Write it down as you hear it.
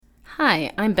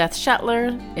Hi, I'm Beth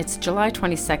Shetler. It's July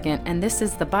 22nd, and this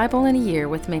is the Bible in a Year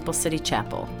with Maple City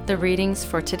Chapel. The readings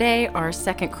for today are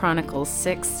 2 Chronicles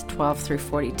 6, 12 through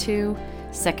 42,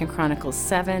 2 Chronicles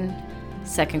 7,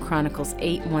 2 Chronicles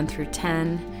 8, 1 through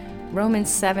 10, Romans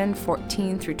 7,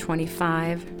 14 through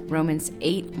 25, Romans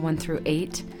 8, 1 through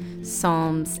 8,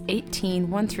 Psalms 18,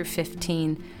 1 through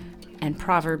 15, and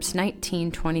Proverbs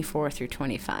 19, 24 through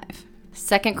 25.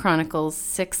 2 Chronicles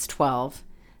 6, 12.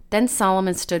 Then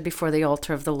Solomon stood before the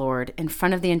altar of the Lord in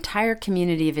front of the entire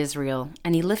community of Israel,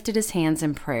 and he lifted his hands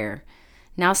in prayer.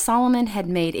 Now Solomon had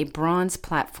made a bronze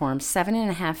platform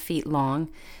 7.5 feet long,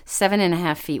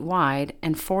 7.5 feet wide,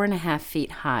 and 4.5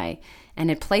 feet high, and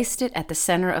had placed it at the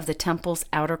center of the temple's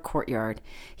outer courtyard.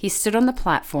 He stood on the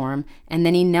platform, and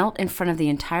then he knelt in front of the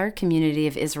entire community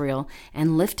of Israel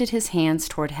and lifted his hands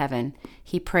toward heaven.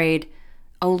 He prayed,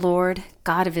 O Lord,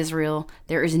 God of Israel,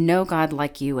 there is no God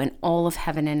like you in all of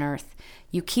heaven and earth.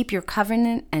 You keep your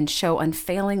covenant and show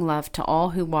unfailing love to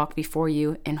all who walk before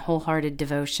you in wholehearted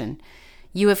devotion.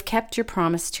 You have kept your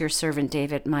promise to your servant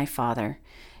David, my father.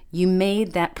 You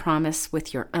made that promise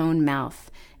with your own mouth,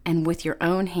 and with your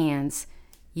own hands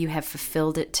you have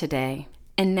fulfilled it today.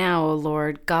 And now, O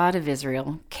Lord, God of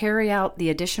Israel, carry out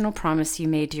the additional promise you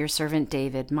made to your servant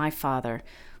David, my father.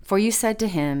 For you said to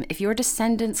him, if your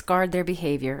descendants guard their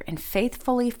behavior and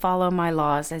faithfully follow my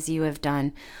laws as you have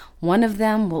done, one of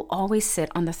them will always sit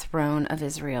on the throne of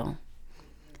Israel.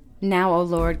 Now, O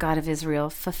Lord God of Israel,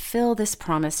 fulfill this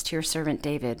promise to your servant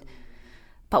David.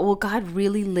 But will God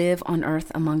really live on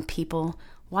earth among people?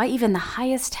 Why, even the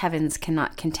highest heavens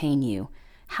cannot contain you.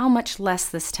 How much less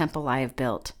this temple I have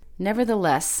built?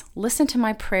 Nevertheless, listen to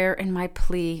my prayer and my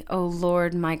plea, O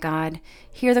Lord, my God.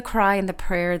 Hear the cry and the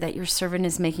prayer that your servant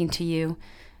is making to you.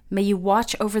 May you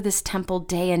watch over this temple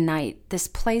day and night, this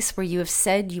place where you have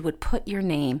said you would put your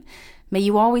name. May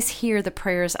you always hear the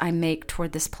prayers I make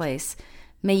toward this place.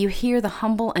 May you hear the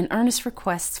humble and earnest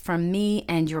requests from me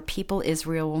and your people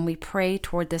Israel when we pray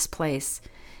toward this place.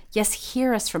 Yes,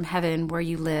 hear us from heaven where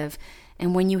you live,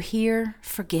 and when you hear,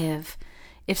 forgive.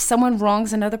 If someone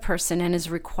wrongs another person and is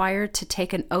required to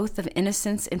take an oath of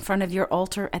innocence in front of your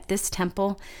altar at this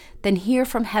temple, then hear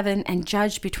from heaven and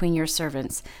judge between your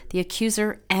servants, the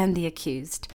accuser and the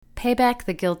accused. Pay back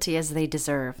the guilty as they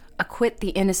deserve. Acquit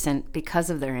the innocent because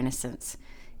of their innocence.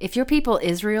 If your people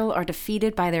Israel are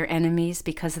defeated by their enemies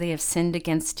because they have sinned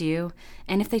against you,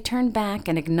 and if they turn back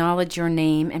and acknowledge your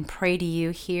name and pray to you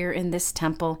here in this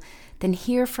temple, then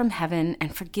hear from heaven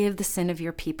and forgive the sin of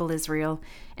your people Israel,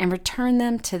 and return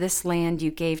them to this land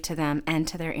you gave to them and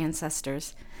to their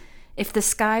ancestors. If the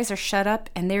skies are shut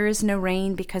up and there is no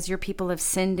rain because your people have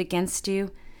sinned against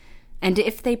you, and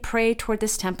if they pray toward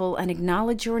this temple and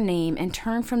acknowledge your name and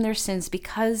turn from their sins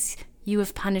because you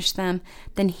have punished them,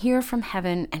 then hear from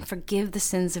heaven and forgive the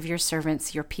sins of your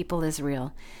servants, your people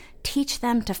Israel. Teach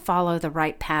them to follow the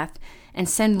right path and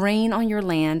send rain on your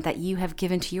land that you have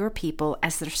given to your people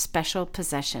as their special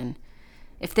possession.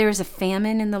 If there is a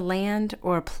famine in the land,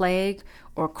 or a plague,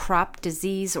 or crop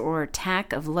disease, or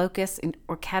attack of locusts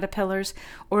or caterpillars,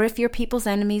 or if your people's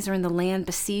enemies are in the land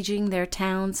besieging their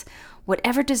towns,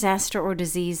 whatever disaster or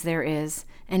disease there is,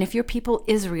 and if your people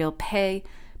Israel pray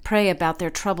about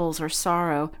their troubles or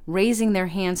sorrow, raising their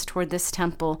hands toward this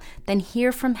temple, then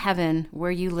hear from heaven where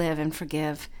you live and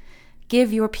forgive.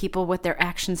 Give your people what their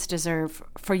actions deserve,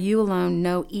 for you alone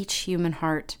know each human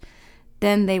heart.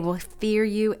 Then they will fear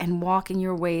you and walk in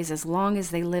your ways as long as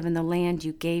they live in the land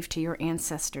you gave to your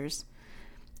ancestors.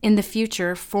 In the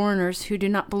future, foreigners who do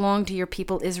not belong to your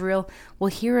people Israel will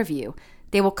hear of you.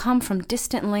 They will come from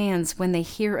distant lands when they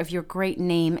hear of your great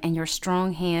name and your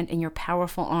strong hand and your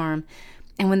powerful arm.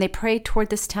 And when they pray toward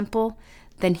this temple,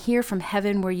 then hear from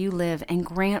heaven where you live and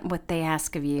grant what they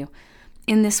ask of you.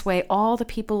 In this way, all the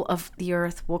people of the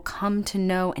earth will come to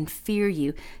know and fear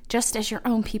you, just as your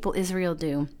own people Israel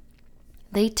do.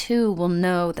 They too will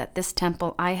know that this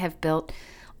temple I have built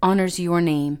honors your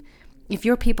name. If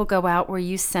your people go out where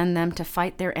you send them to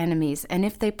fight their enemies, and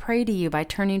if they pray to you by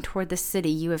turning toward the city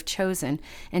you have chosen,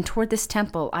 and toward this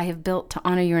temple I have built to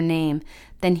honor your name,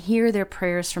 then hear their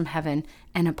prayers from heaven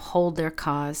and uphold their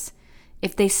cause.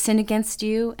 If they sin against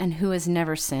you, and who has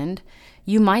never sinned,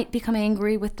 you might become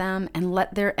angry with them and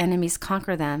let their enemies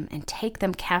conquer them and take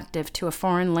them captive to a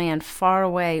foreign land far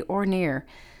away or near.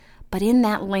 But in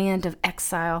that land of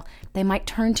exile, they might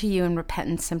turn to you in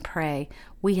repentance and pray,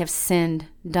 we have sinned,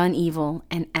 done evil,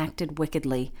 and acted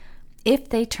wickedly. If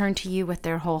they turn to you with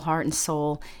their whole heart and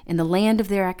soul in the land of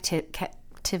their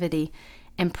captivity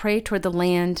and pray toward the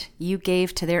land you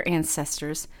gave to their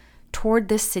ancestors, toward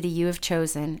this city you have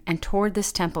chosen, and toward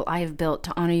this temple I have built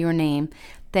to honor your name,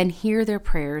 then hear their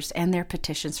prayers and their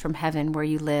petitions from heaven where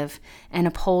you live, and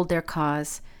uphold their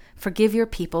cause. Forgive your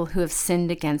people who have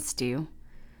sinned against you.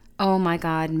 O my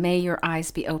God, may your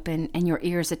eyes be open and your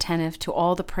ears attentive to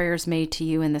all the prayers made to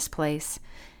you in this place.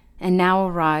 And now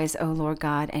arise, O Lord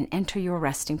God, and enter your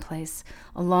resting place,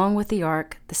 along with the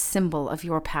ark, the symbol of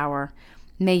your power.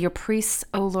 May your priests,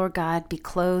 O Lord God, be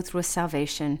clothed with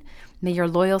salvation. May your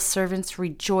loyal servants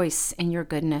rejoice in your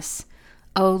goodness.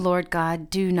 O Lord God,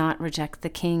 do not reject the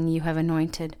king you have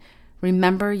anointed.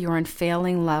 Remember your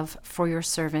unfailing love for your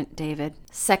servant David.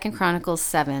 2 Chronicles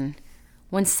 7.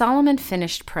 When Solomon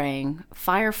finished praying,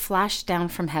 fire flashed down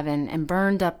from heaven and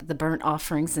burned up the burnt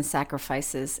offerings and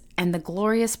sacrifices, and the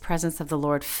glorious presence of the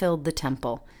Lord filled the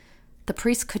temple. The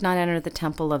priests could not enter the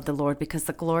temple of the Lord because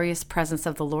the glorious presence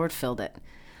of the Lord filled it.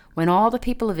 When all the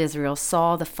people of Israel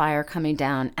saw the fire coming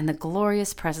down and the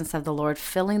glorious presence of the Lord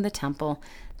filling the temple,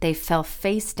 they fell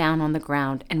face down on the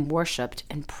ground and worshipped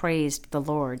and praised the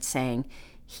Lord, saying,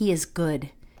 "He is good.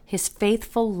 His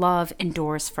faithful love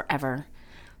endures forever."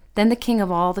 Then the king of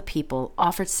all the people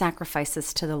offered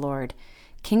sacrifices to the Lord.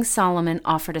 King Solomon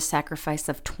offered a sacrifice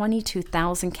of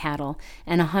 22,000 cattle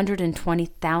and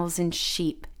 120,000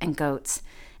 sheep and goats.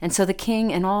 And so the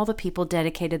king and all the people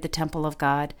dedicated the temple of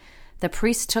God. The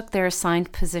priests took their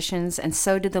assigned positions, and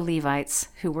so did the Levites,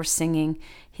 who were singing,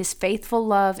 "His faithful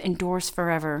love endures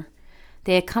forever."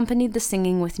 They accompanied the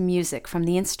singing with music from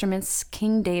the instruments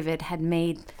King David had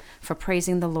made for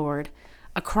praising the Lord.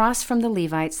 Across from the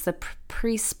Levites, the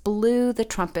priests blew the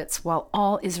trumpets while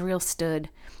all Israel stood.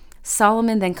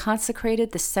 Solomon then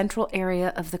consecrated the central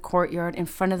area of the courtyard in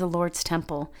front of the Lord's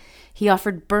temple. He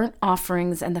offered burnt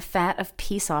offerings and the fat of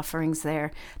peace offerings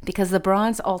there, because the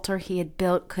bronze altar he had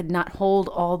built could not hold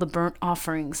all the burnt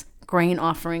offerings, grain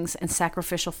offerings, and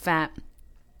sacrificial fat.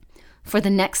 For the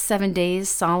next 7 days,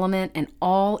 Solomon and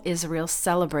all Israel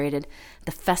celebrated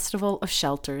the Festival of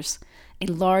Shelters. A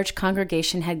large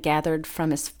congregation had gathered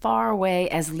from as far away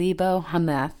as Lebo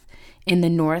Hamath in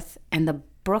the north and the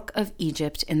Brook of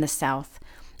Egypt in the south.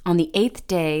 On the 8th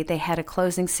day, they had a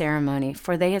closing ceremony,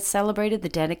 for they had celebrated the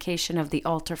dedication of the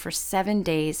altar for 7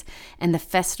 days and the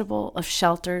Festival of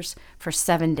Shelters for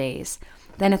 7 days.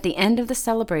 Then at the end of the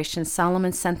celebration,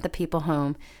 Solomon sent the people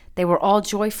home. They were all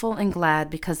joyful and glad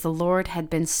because the Lord had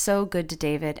been so good to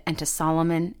David and to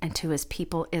Solomon and to his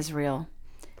people Israel.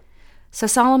 So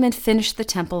Solomon finished the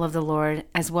temple of the Lord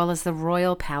as well as the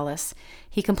royal palace.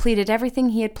 He completed everything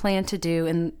he had planned to do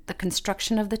in the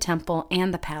construction of the temple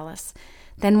and the palace.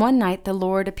 Then one night the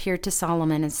Lord appeared to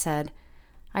Solomon and said,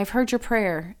 "I have heard your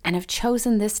prayer and have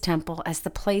chosen this temple as the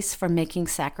place for making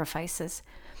sacrifices.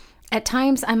 At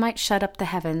times I might shut up the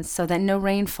heavens so that no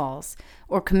rain falls,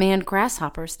 or command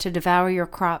grasshoppers to devour your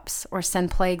crops, or send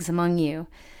plagues among you.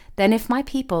 Then if my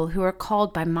people who are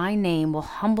called by my name will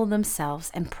humble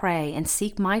themselves and pray and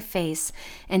seek my face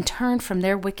and turn from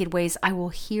their wicked ways, I will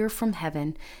hear from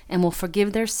heaven and will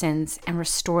forgive their sins and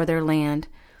restore their land.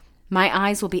 My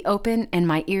eyes will be open and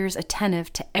my ears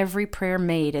attentive to every prayer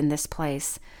made in this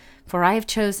place. For I have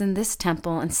chosen this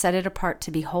temple and set it apart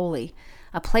to be holy,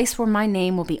 a place where my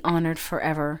name will be honored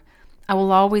forever. I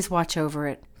will always watch over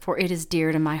it, for it is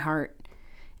dear to my heart.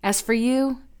 As for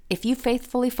you, if you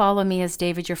faithfully follow me as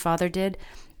David your father did,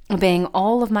 obeying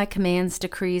all of my commands,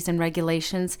 decrees, and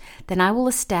regulations, then I will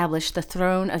establish the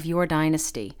throne of your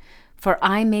dynasty. For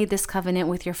I made this covenant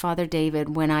with your father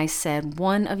David when I said,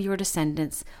 one of your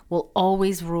descendants will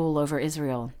always rule over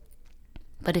Israel.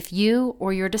 But if you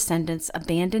or your descendants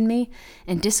abandon me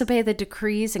and disobey the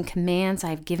decrees and commands I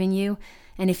have given you,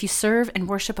 and if you serve and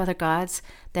worship other gods,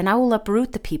 then I will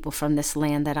uproot the people from this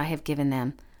land that I have given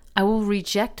them. I will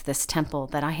reject this temple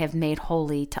that I have made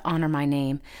holy to honor my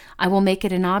name. I will make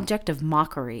it an object of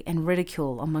mockery and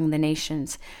ridicule among the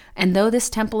nations. And though this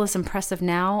temple is impressive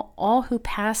now, all who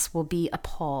pass will be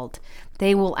appalled.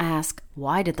 They will ask,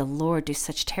 why did the Lord do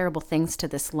such terrible things to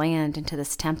this land and to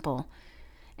this temple?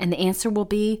 And the answer will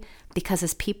be, because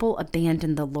his people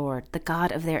abandoned the Lord, the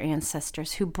God of their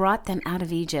ancestors, who brought them out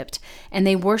of Egypt, and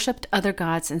they worshipped other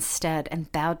gods instead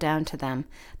and bowed down to them.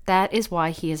 That is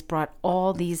why he has brought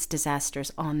all these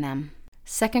disasters on them.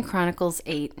 2 Chronicles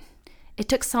 8. It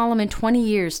took Solomon 20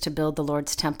 years to build the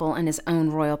Lord's temple and his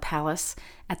own royal palace.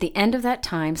 At the end of that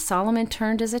time, Solomon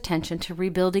turned his attention to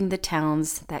rebuilding the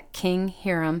towns that King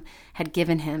Hiram had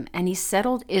given him, and he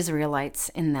settled Israelites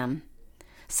in them.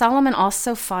 Solomon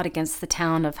also fought against the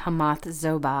town of Hamath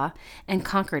Zobah and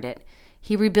conquered it.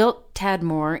 He rebuilt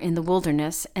Tadmor in the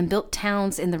wilderness and built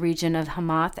towns in the region of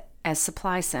Hamath as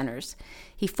supply centers.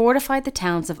 He fortified the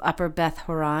towns of Upper Beth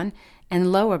Horon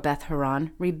and Lower Beth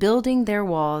Horon, rebuilding their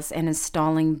walls and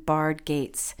installing barred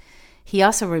gates. He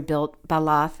also rebuilt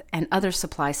Baalath and other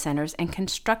supply centers and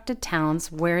constructed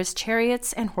towns where his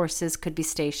chariots and horses could be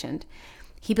stationed.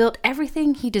 He built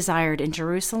everything he desired in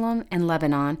Jerusalem and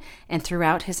Lebanon and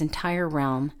throughout his entire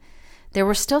realm. There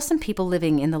were still some people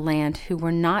living in the land who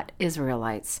were not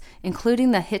Israelites,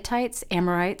 including the Hittites,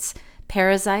 Amorites,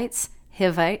 Perizzites,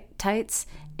 Hivites,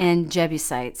 and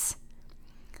Jebusites.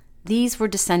 These were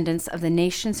descendants of the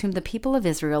nations whom the people of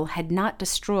Israel had not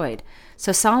destroyed.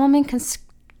 So Solomon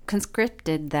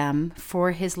conscripted them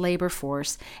for his labor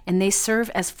force, and they serve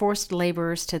as forced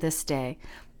laborers to this day.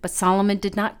 But Solomon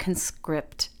did not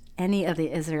conscript any of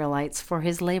the Israelites for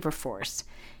his labor force.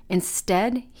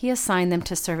 Instead, he assigned them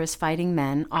to serve as fighting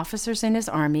men, officers in his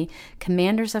army,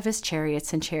 commanders of his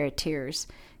chariots and charioteers.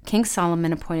 King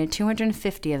Solomon appointed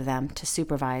 250 of them to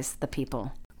supervise the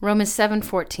people. Romans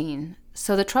 7:14.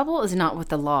 So the trouble is not with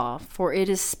the law, for it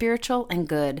is spiritual and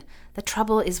good. The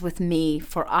trouble is with me,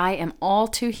 for I am all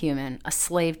too human, a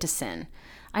slave to sin.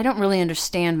 I don't really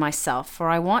understand myself, for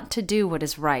I want to do what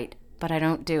is right, but I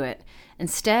don't do it.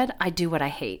 Instead, I do what I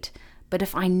hate. But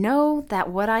if I know that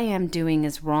what I am doing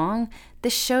is wrong,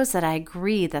 this shows that I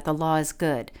agree that the law is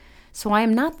good. So I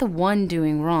am not the one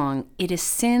doing wrong. It is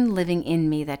sin living in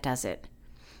me that does it.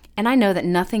 And I know that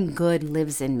nothing good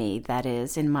lives in me, that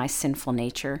is, in my sinful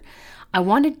nature. I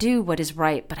want to do what is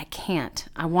right, but I can't.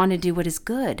 I want to do what is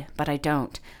good, but I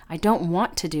don't. I don't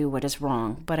want to do what is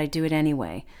wrong, but I do it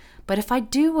anyway. But if I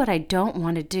do what I don't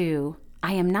want to do,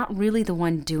 I am not really the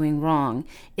one doing wrong.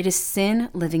 It is sin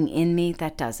living in me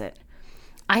that does it.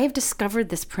 I have discovered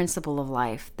this principle of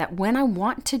life, that when I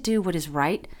want to do what is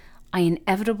right, I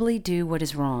inevitably do what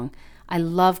is wrong. I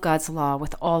love God's law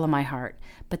with all of my heart,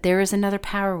 but there is another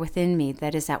power within me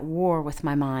that is at war with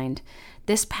my mind.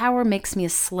 This power makes me a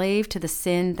slave to the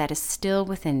sin that is still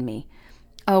within me.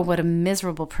 Oh, what a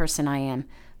miserable person I am.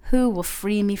 Who will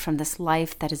free me from this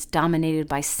life that is dominated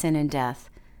by sin and death?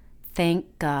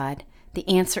 Thank God. The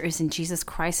answer is in Jesus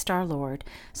Christ our Lord.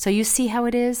 So you see how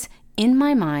it is? In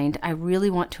my mind, I really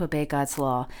want to obey God's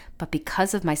law, but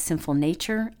because of my sinful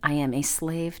nature, I am a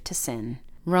slave to sin.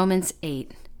 Romans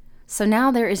 8. So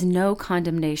now there is no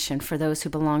condemnation for those who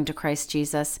belong to Christ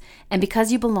Jesus, and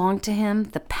because you belong to him,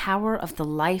 the power of the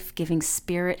life-giving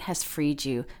Spirit has freed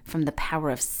you from the power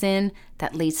of sin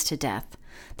that leads to death.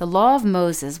 The law of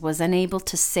Moses was unable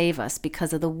to save us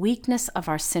because of the weakness of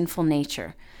our sinful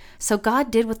nature. So God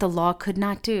did what the law could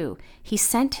not do. He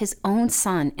sent his own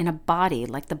Son in a body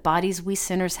like the bodies we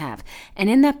sinners have. And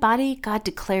in that body, God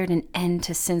declared an end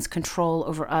to sin's control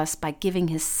over us by giving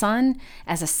his Son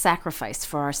as a sacrifice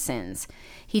for our sins.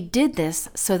 He did this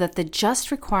so that the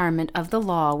just requirement of the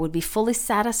law would be fully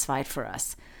satisfied for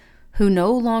us, who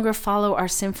no longer follow our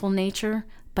sinful nature,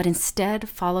 but instead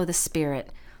follow the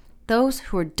Spirit. Those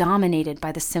who are dominated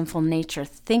by the sinful nature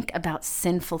think about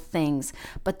sinful things,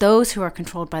 but those who are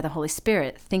controlled by the Holy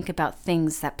Spirit think about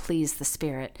things that please the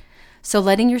Spirit. So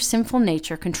letting your sinful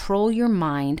nature control your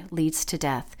mind leads to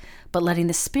death, but letting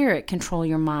the Spirit control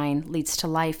your mind leads to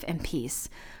life and peace.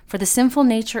 For the sinful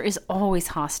nature is always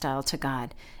hostile to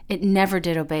God. It never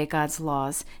did obey God's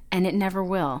laws, and it never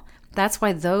will. That's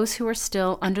why those who are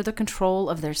still under the control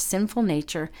of their sinful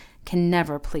nature can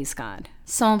never please God.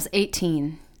 Psalms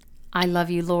 18. I love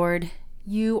you, Lord.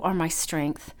 You are my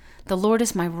strength. The Lord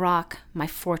is my rock, my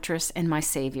fortress, and my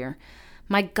Savior.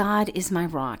 My God is my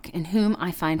rock, in whom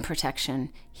I find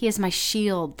protection. He is my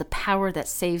shield, the power that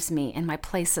saves me, and my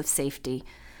place of safety.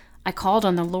 I called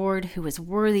on the Lord, who is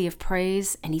worthy of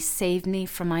praise, and he saved me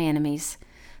from my enemies.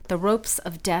 The ropes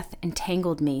of death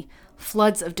entangled me.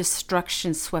 Floods of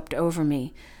destruction swept over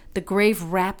me. The grave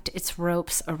wrapped its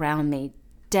ropes around me.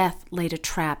 Death laid a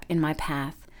trap in my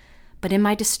path. But in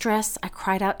my distress, I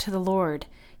cried out to the Lord.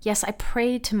 Yes, I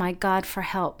prayed to my God for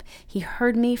help. He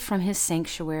heard me from his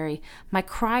sanctuary. My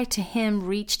cry to him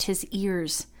reached his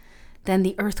ears. Then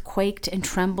the earth quaked and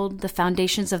trembled. The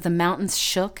foundations of the mountains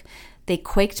shook. They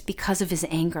quaked because of his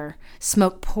anger.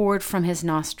 Smoke poured from his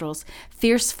nostrils.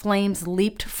 Fierce flames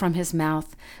leaped from his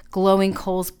mouth. Glowing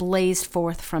coals blazed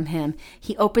forth from him.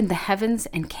 He opened the heavens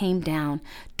and came down.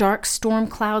 Dark storm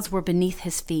clouds were beneath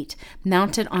his feet.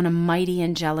 Mounted on a mighty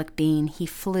angelic being, he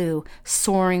flew,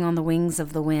 soaring on the wings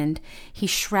of the wind. He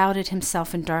shrouded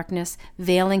himself in darkness,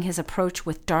 veiling his approach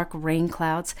with dark rain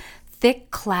clouds.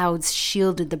 Thick clouds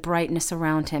shielded the brightness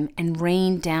around him and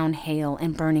rained down hail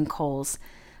and burning coals.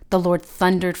 The Lord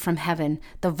thundered from heaven.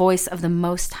 The voice of the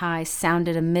Most High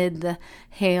sounded amid the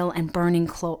hail and burning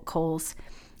coals.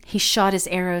 He shot his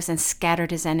arrows and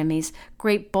scattered his enemies.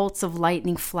 Great bolts of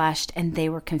lightning flashed, and they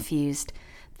were confused.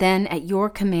 Then, at your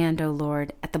command, O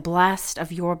Lord, at the blast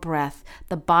of your breath,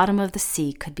 the bottom of the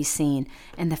sea could be seen,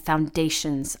 and the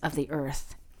foundations of the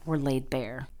earth were laid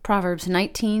bare. Proverbs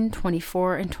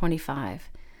 19:24 and 25.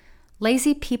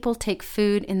 Lazy people take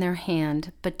food in their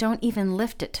hand, but don't even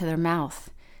lift it to their mouth.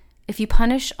 If you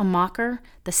punish a mocker,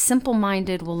 the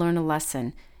simple-minded will learn a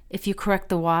lesson. If you correct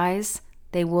the wise,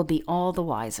 they will be all the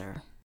wiser.